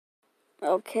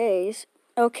Okay,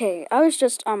 I was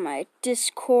just on my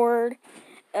Discord,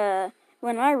 when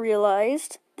I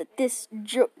realized that this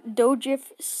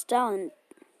Dojif Stalin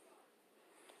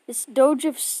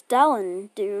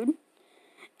dude,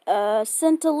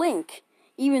 sent a link,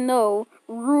 even though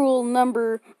rule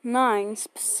number 9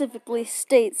 specifically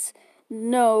states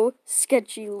no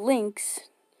sketchy links.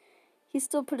 He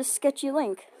still put a sketchy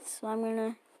link, so I'm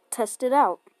gonna test it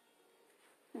out.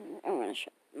 I'm gonna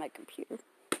shut my computer,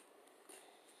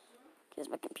 because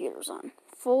my computer's on.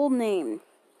 Full name.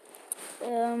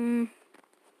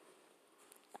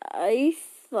 I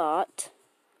thought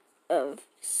of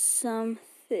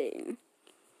something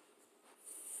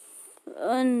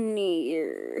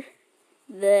funnier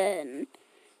than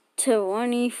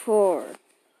 24.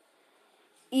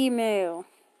 Email.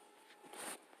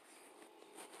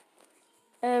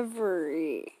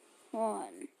 Everyone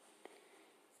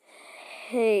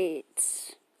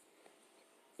hates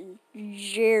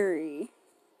Jerry.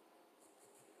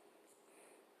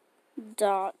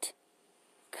 .com.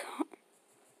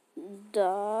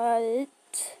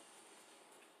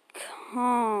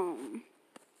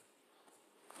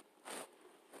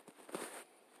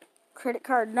 Credit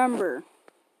card number.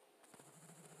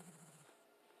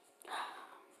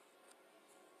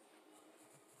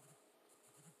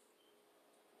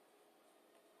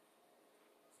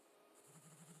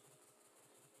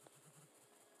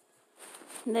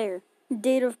 There.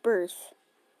 Date of birth.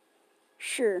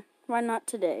 Sure, why not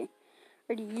today?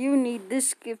 Or do you need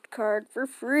this gift card for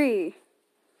free?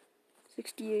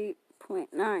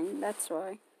 68.9, that's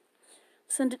why.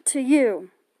 Send it to you.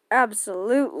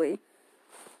 Absolutely.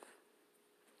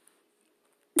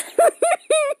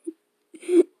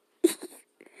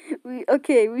 We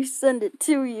send it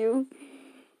to you.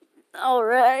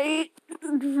 Alright.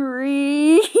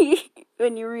 Free.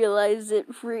 When you realize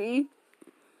it, free.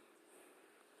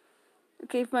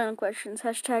 Okay, final questions.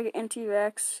 Hashtag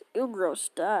anti-vax. Ill gross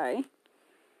die.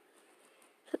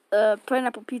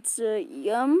 Pineapple pizza,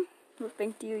 yum. What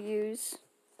bank do you use?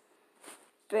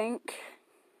 Bank.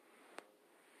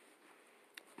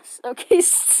 Okay,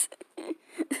 sending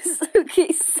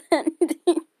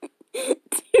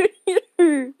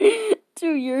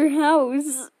to your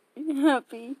house.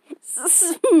 Happy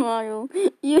smile.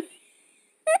 You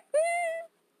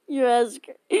ask,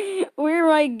 where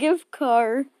my gift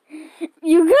card?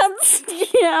 You got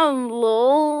scammed,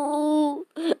 lol.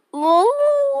 Lol.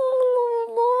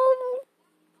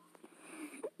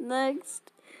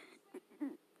 Next.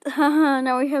 Haha,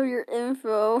 now we have your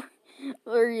info.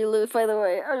 Where you live, by the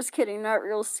way. I'm just kidding, not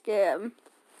real scam.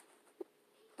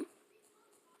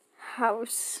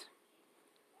 House.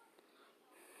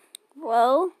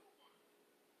 Well.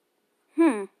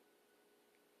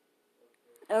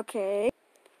 Okay.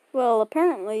 Well,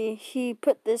 apparently he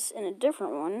put this in a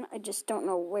different one. I just don't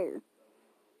know where.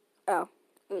 Oh,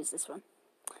 it was this one.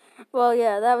 Well,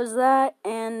 yeah, that was that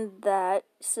and that.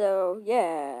 So,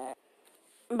 yeah.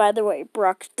 By the way,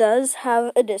 Brock does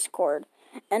have a Discord.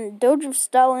 And Dojif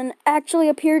Stalin actually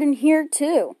appeared in here,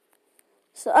 too.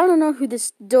 So, I don't know who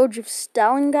this Dojif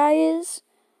Stalin guy is.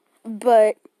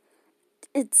 But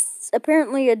it's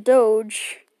apparently a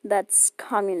Doge that's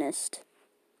communist.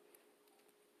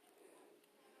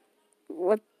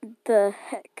 What the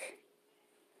heck?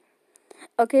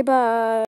 Okay, bye.